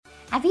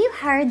Have you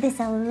heard this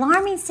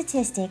alarming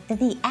statistic that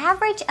the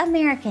average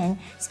American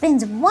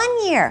spends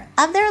 1 year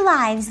of their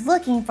lives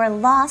looking for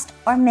lost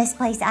or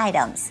misplaced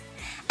items?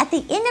 At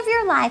the end of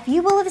your life,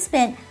 you will have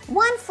spent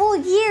 1 full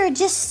year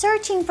just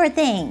searching for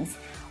things.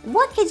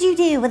 What could you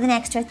do with an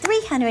extra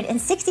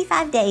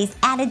 365 days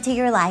added to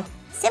your life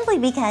simply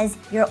because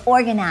you're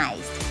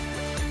organized?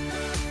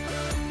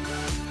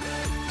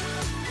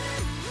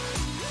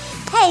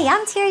 Hey,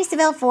 I'm Terry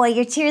Savelle Foy,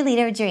 your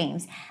cheerleader of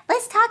dreams.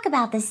 Let's talk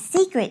about the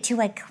secret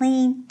to a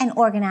clean and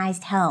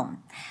organized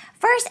home.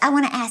 First, I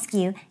want to ask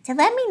you to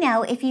let me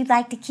know if you'd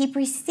like to keep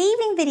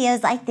receiving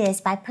videos like this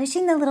by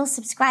pushing the little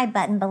subscribe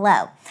button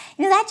below.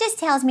 That just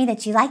tells me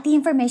that you like the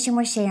information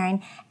we're sharing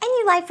and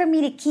you'd like for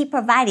me to keep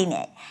providing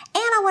it. And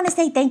I want to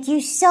say thank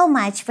you so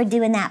much for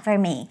doing that for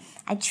me.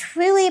 I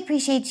truly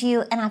appreciate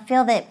you, and I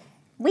feel that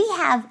we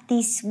have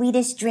the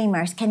sweetest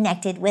dreamers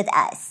connected with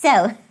us.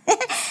 So,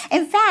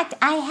 in fact,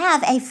 I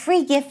have a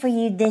free gift for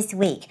you this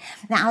week.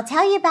 Now, I'll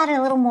tell you about it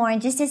a little more in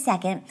just a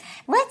second.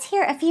 Let's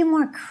hear a few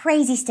more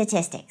crazy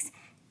statistics.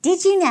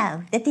 Did you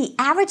know that the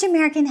average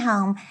American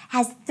home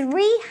has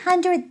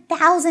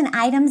 300,000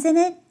 items in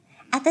it?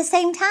 At the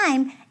same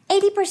time,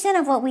 80%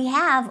 of what we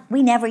have,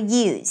 we never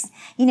use.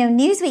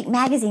 Newsweek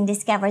magazine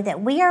discovered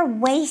that we are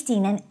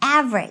wasting an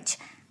average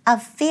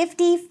of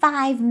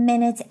 55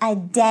 minutes a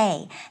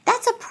day.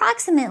 That's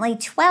approximately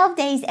 12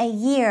 days a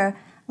year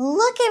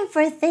looking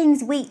for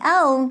things we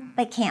own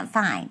but can't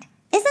find.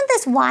 Isn't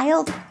this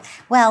wild?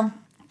 Well,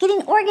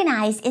 getting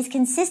organized is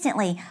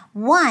consistently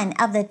one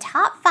of the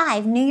top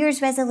 5 New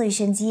Year's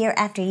resolutions year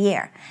after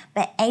year.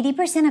 But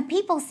 80% of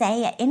people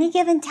say at any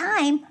given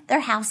time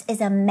their house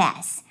is a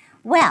mess.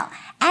 Well,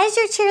 as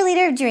your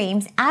cheerleader of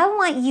dreams, I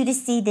want you to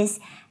see this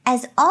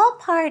as all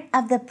part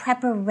of the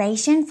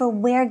preparation for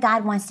where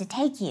God wants to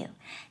take you.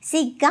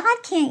 See, God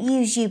can't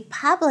use you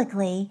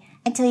publicly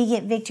until you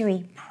get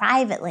victory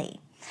privately.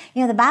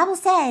 The Bible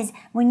says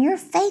when you're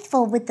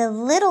faithful with the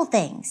little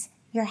things,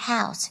 your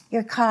house,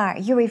 your car,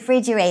 your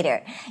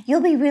refrigerator,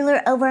 you'll be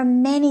ruler over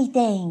many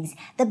things,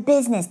 the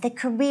business, the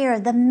career,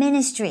 the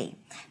ministry.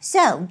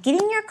 So,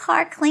 getting your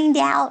car cleaned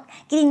out,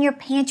 getting your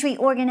pantry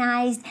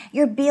organized,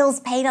 your bills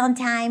paid on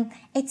time,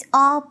 it's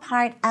all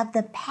part of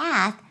the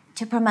path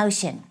to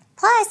promotion.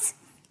 Plus,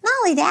 not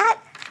only that,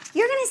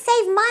 you're going to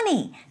save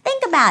money.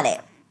 Think about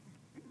it.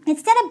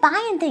 Instead of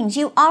buying things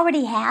you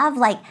already have,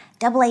 like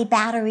AA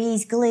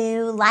batteries,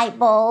 glue, light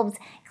bulbs,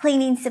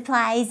 cleaning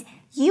supplies,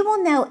 you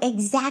will know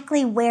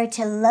exactly where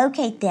to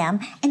locate them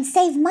and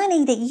save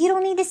money that you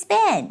don't need to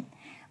spend.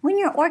 When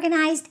you're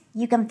organized,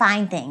 you can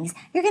find things.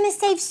 You're going to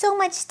save so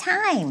much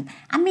time.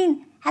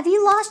 Have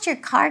you lost your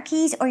car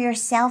keys or your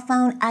cell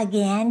phone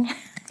again?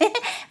 In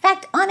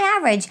fact, on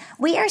average,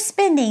 we are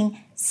spending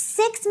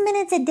 6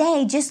 minutes a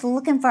day just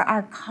looking for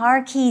our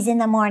car keys in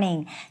the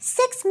morning.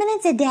 6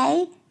 minutes a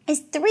day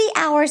is 3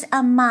 hours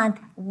a month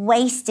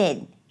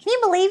wasted. Can you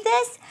believe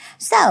this?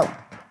 So,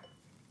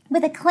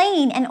 with a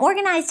clean and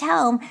organized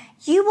home,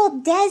 you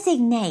will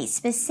designate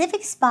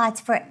specific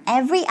spots for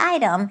every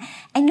item,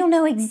 and you'll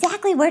know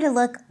exactly where to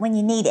look when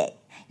you need it.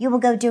 You will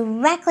go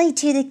directly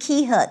to the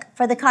key hook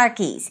for the car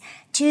keys,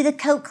 to the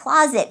coat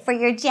closet for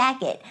your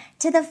jacket,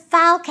 to the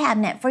file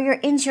cabinet for your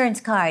insurance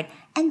card,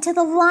 and to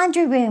the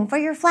laundry room for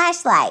your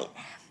flashlight.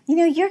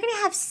 You're going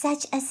to have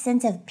such a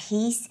sense of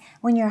peace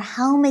when your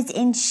home is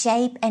in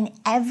shape and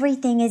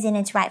everything is in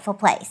its rightful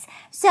place.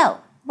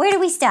 So, where do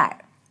we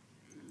start?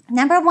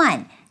 Number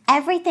 1,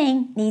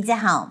 everything needs a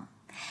home.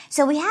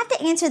 So we have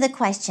to answer the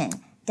question,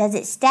 does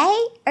it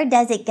stay or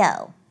does it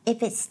go?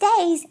 If it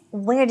stays,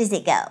 where does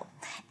it go?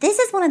 This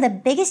is one of the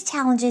biggest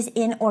challenges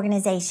in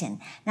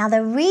organization. Now,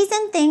 the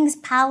reason things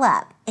pile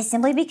up is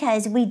simply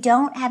because we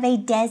don't have a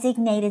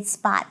designated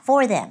spot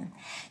for them.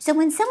 So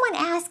when someone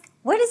asks,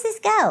 where does this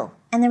go?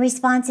 And the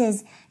response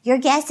is, your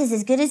guess is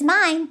as good as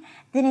mine,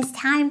 then it's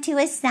time to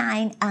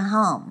assign a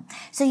home.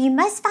 So you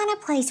must find a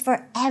place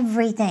for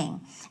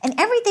everything. And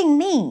everything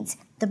means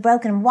the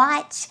broken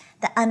watch,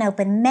 the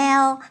unopened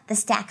mail, the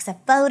stacks of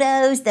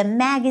photos, the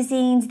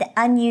magazines, the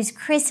unused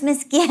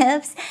Christmas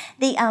gifts,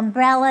 the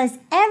umbrellas,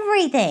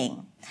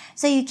 everything.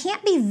 So you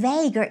can't be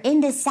vague or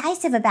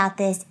indecisive about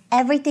this.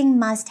 Everything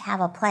must have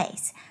a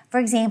place. For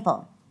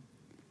example,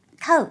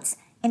 coats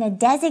in a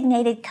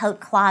designated coat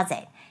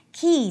closet,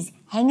 keys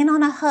hanging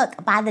on a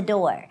hook by the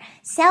door,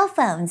 cell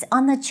phones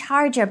on the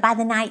charger by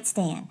the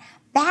nightstand,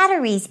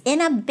 batteries in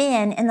a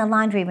bin in the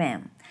laundry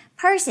room,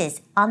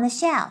 purses on the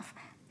shelf,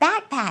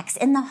 backpacks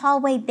in the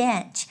hallway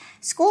bench,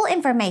 school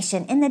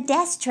information in the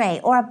desk tray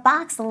or a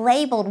box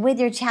labeled with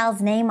your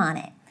child's name on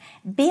it,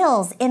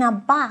 bills in a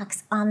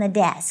box on the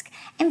desk.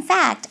 In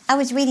fact, I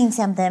was reading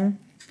something.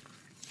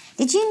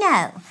 Did you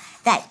know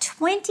that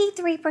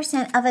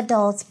 23% of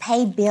adults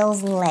pay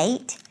bills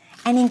late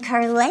and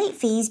incur late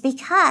fees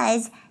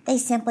because they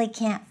simply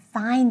can't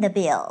find the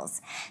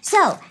bills?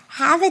 So,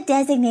 have a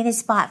designated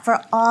spot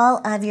for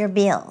all of your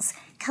bills.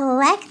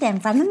 Collect them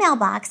from the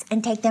mailbox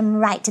and take them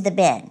right to the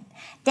bin.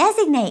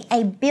 Designate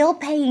a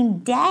bill-paying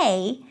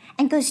day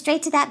and go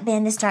straight to that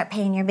bin to start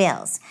paying your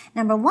bills.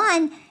 Number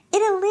 1,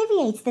 it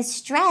alleviates the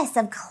stress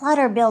of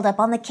clutter buildup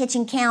on the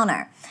kitchen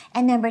counter.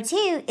 And number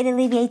 2, it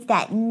alleviates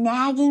that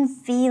nagging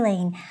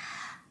feeling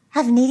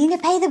of needing to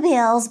pay the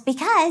bills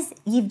because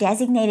you've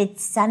designated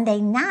Sunday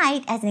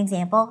night, as an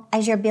example,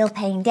 as your bill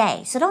paying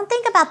day. So don't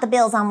think about the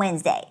bills on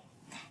Wednesday.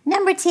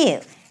 Number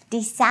 2,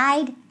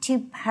 decide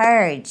to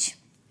purge.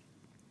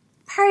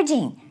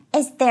 Purging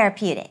is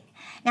therapeutic.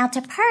 Now,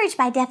 to purge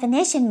by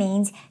definition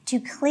means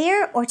to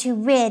clear or to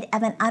rid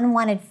of an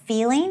unwanted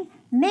feeling,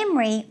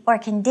 memory, or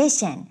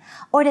condition,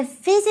 or to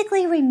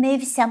physically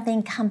remove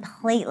something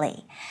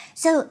completely.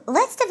 So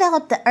let's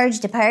develop the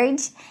urge to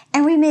purge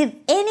and remove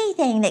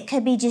anything that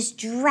could be just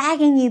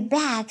dragging you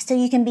back so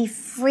you can be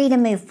free to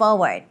move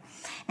forward.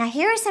 Now,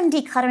 here are some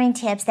decluttering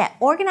tips that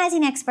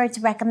organizing experts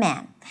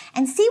recommend,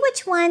 and see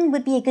which one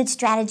would be a good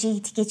strategy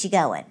to get you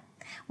going.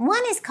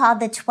 One is called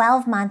the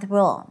 12-month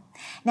rule.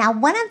 Now,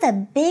 one of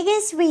the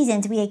biggest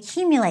reasons we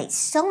accumulate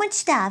so much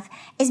stuff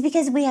is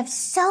because we have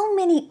so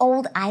many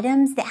old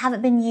items that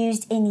haven't been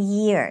used in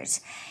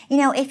years. You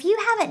know, if you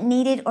haven't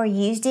needed or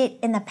used it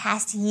in the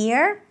past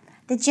year,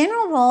 the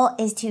general rule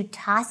is to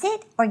toss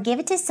it or give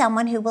it to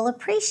someone who will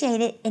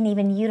appreciate it and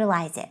even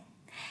utilize it.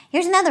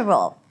 Here's another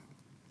rule.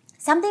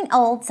 Something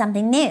old,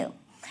 something new.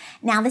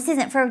 Now, this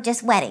isn't for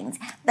just weddings,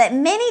 but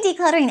many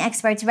decluttering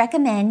experts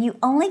recommend you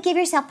only give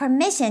yourself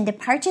permission to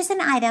purchase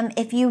an item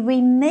if you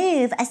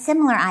remove a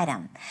similar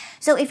item.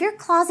 So if your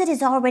closet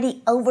is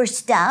already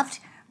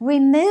overstuffed,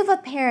 remove a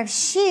pair of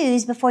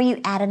shoes before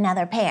you add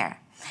another pair.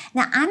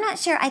 Now, I'm not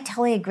sure I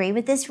totally agree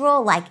with this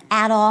rule, like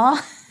at all,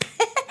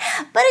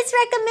 but it's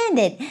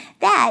recommended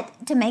that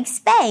to make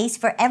space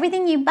for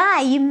everything you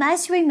buy, you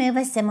must remove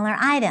a similar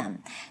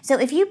item. So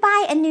if you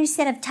buy a new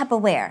set of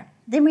Tupperware,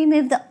 then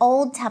remove the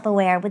old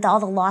Tupperware with all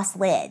the lost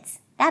lids.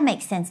 That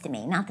makes sense to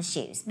me, not the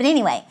shoes. But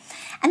anyway,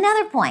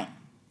 another point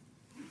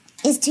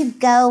is to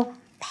go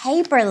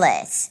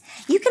paperless.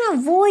 You can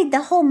avoid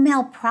the whole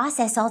mail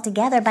process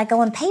altogether by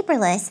going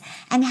paperless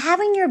and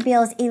having your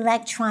bills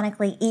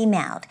electronically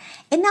emailed.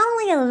 It not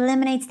only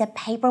eliminates the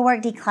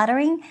paperwork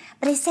decluttering,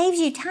 but it saves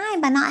you time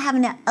by not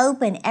having to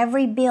open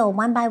every bill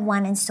one by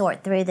one and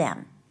sort through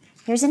them.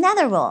 Here's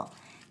another rule.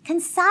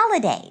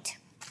 Consolidate.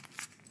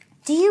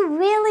 Do you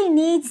really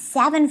need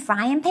 7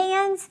 frying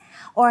pans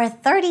or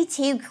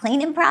 32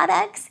 cleaning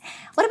products?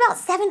 What about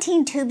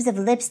 17 tubes of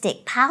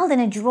lipstick piled in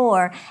a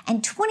drawer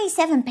and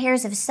 27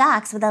 pairs of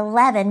socks with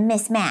 11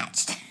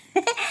 mismatched?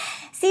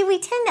 See, we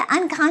tend to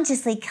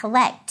unconsciously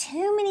collect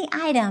too many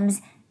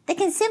items that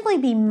can simply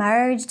be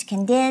merged,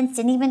 condensed,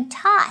 and even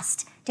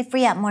tossed to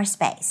free up more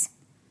space.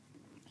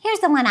 Here's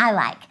the one I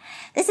like.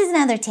 This is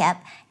another tip.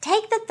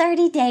 Take the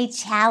 30-day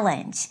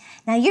challenge.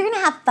 Now, you're going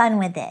to have fun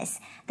with this.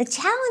 The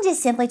challenge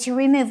is simply to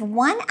remove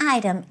one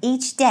item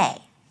each day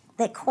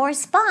that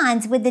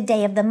corresponds with the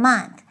day of the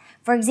month.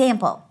 For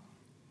example,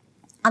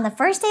 on the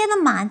first day of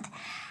the month,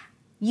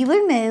 you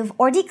remove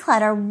or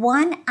declutter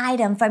one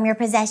item from your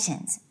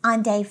possessions.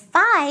 On day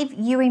 5,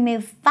 you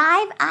remove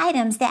 5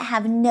 items that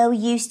have no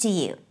use to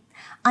you.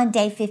 On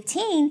day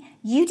 15,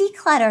 you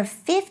declutter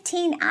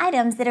 15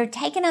 items that are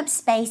taking up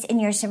space in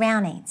your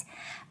surroundings.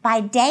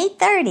 By day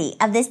 30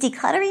 of this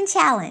decluttering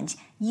challenge,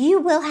 you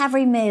will have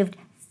removed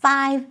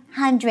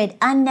 500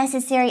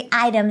 unnecessary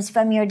items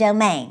from your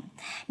domain.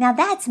 Now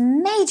that's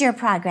major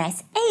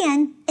progress,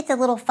 and it's a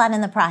little fun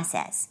in the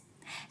process.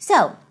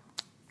 So,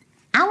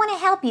 I want to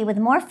help you with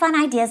more fun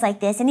ideas like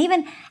this and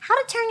even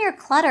how to turn your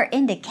clutter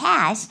into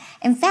cash.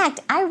 In fact,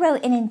 I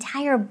wrote an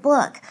entire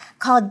book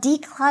called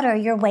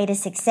Declutter Your Way to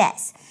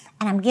Success,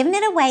 and I'm giving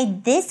it away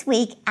this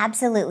week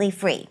absolutely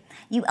free.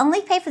 You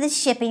only pay for the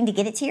shipping to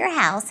get it to your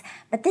house,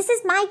 but this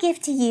is my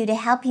gift to you to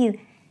help you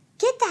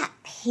get that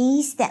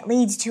peace that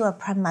leads to a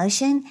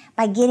promotion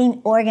by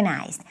getting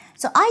organized.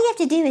 So all you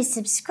have to do is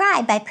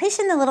subscribe by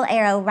pushing the little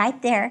arrow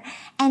right there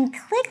and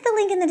click the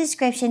link in the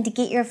description to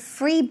get your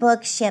free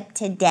book shipped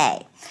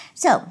today.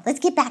 So let's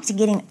get back to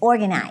getting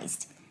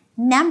organized.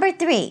 Number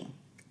 3,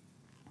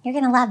 you're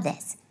going to love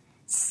this.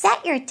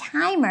 Set your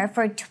timer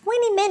for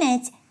 20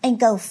 minutes and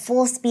go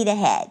full speed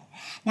ahead.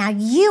 Now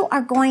you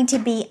are going to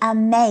be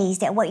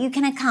amazed at what you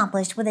can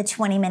accomplish with a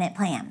 20-minute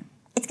plan.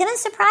 It's going to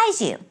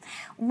surprise you.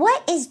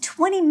 What is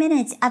 20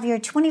 minutes of your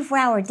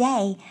 24-hour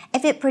day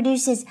if it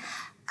produces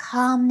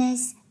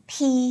calmness,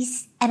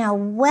 peace, and a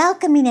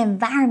welcoming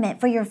environment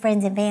for your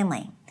friends and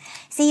family?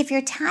 See, if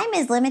your time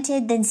is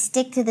limited, then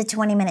stick to the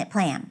 20-minute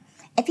plan.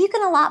 If you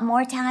can allot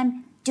more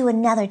time, do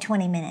another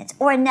 20 minutes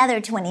or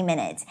another 20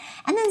 minutes.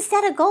 And then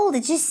set a goal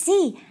to just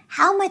see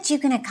how much you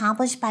can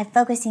accomplish by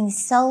focusing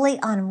solely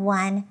on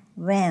one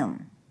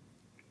room.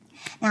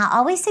 Now, I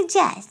always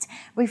suggest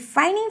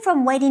refraining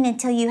from waiting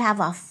until you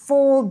have a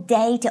full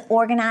day to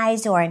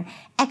organize or an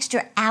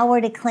extra hour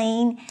to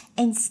clean.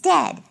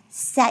 Instead,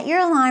 set your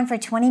alarm for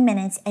 20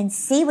 minutes and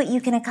see what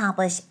you can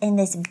accomplish in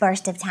this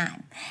burst of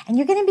time. And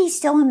you're going to be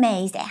so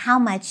amazed at how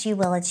much you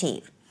will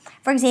achieve.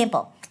 For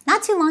example,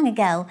 not too long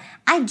ago,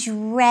 I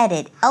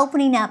dreaded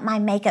opening up my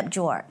makeup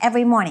drawer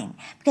every morning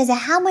because of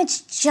how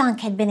much junk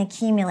had been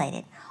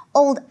accumulated.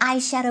 old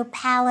eyeshadow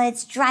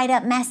palettes, dried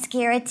up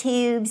mascara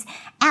tubes,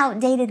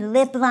 outdated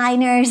lip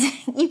liners.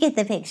 You get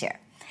the picture.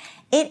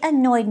 It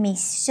annoyed me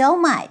so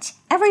much.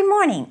 Every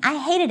morning, I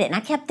hated it, and I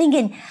kept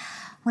thinking,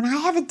 when I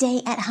have a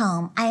day at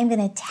home, I am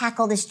going to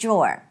tackle this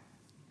drawer.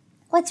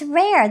 Well, it's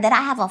rare that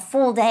I have a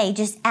full day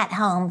just at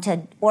home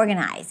to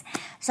organize.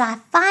 So I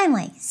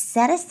finally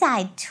set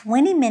aside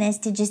 20 minutes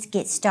to just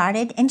get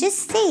started and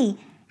just see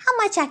how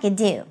much I could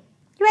do.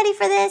 You ready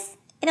for this?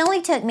 It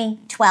only took me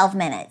 12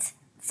 minutes.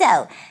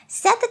 So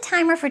set the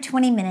timer for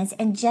 20 minutes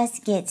and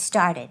just get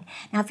started.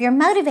 Now, if you're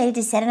motivated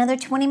to set another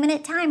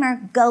 20-minute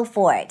timer, go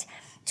for it.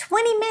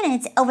 20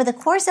 minutes over the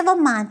course of a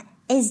month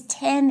is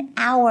 10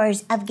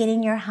 hours of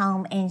getting your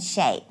home in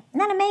shape. Isn't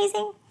that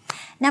amazing?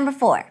 Number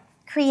 4,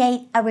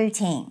 create a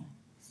routine.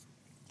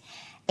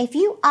 If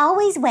you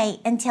always wait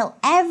until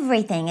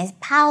everything is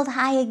piled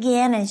high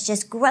again and it's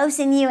just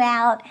grossing you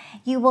out,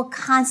 you will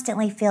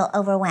constantly feel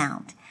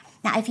overwhelmed.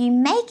 Now, if you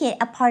make it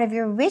a part of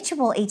your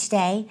ritual each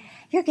day,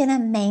 you're going to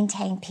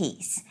maintain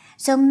peace.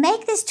 So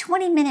make this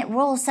 20-minute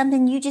rule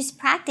something you just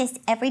practice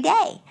every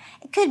day.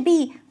 It could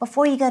be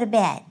before you go to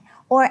bed,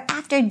 or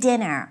after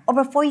dinner, or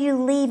before you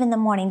leave in the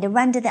morning to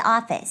run to the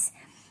office.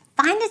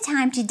 Find a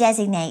time to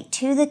designate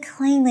to the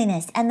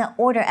cleanliness and the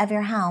order of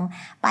your home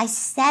by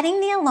setting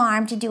the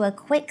alarm to do a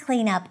quick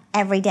cleanup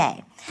every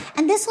day.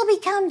 And this will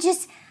become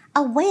just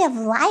a way of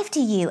life to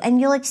you, and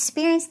you'll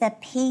experience the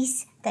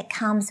peace that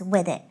comes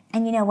with it.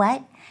 And you know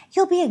what?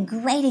 You'll be a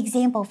great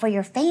example for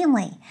your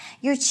family.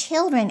 Your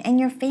children and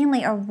your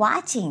family are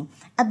watching,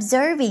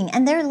 observing,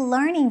 and they're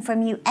learning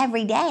from you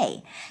every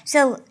day.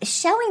 So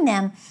showing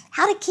them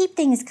how to keep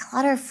things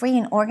clutter-free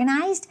and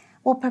organized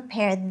will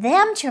prepare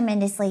them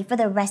tremendously for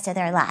the rest of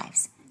their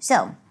lives.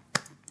 So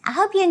I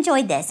hope you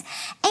enjoyed this.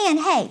 And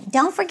hey,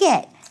 don't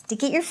forget to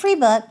get your free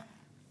book.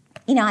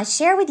 I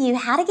share with you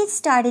how to get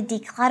started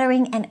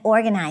decluttering and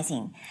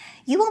organizing.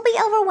 You won't be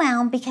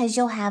overwhelmed because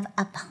you'll have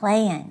a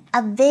plan,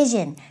 a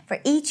vision for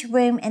each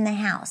room in the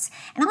house.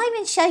 And I'll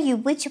even show you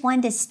which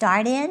one to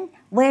start in,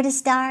 where to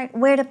start,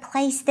 where to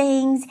place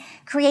things,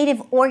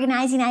 creative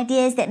organizing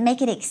ideas that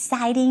make it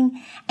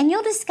exciting. And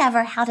you'll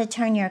discover how to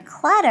turn your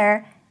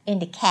clutter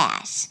into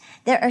cash.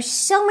 There are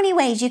so many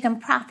ways you can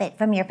profit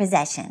from your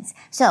possessions.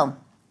 So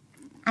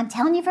I'm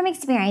telling you from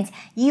experience,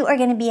 you are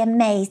going to be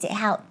amazed at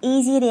how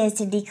easy it is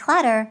to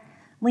declutter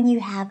when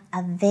you have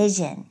a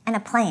vision and a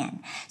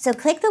plan. So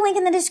click the link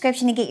in the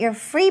description to get your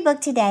free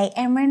book today.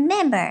 And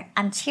remember,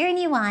 I'm cheering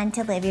you on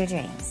to live your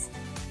dreams.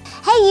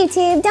 Hey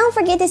YouTube, don't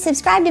forget to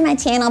subscribe to my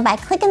channel by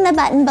clicking the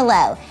button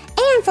below.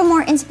 And for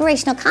more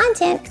inspirational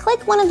content,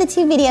 click one of the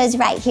 2 videos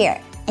right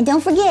here. And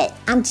don't forget,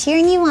 I'm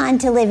cheering you on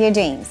to live your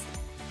dreams.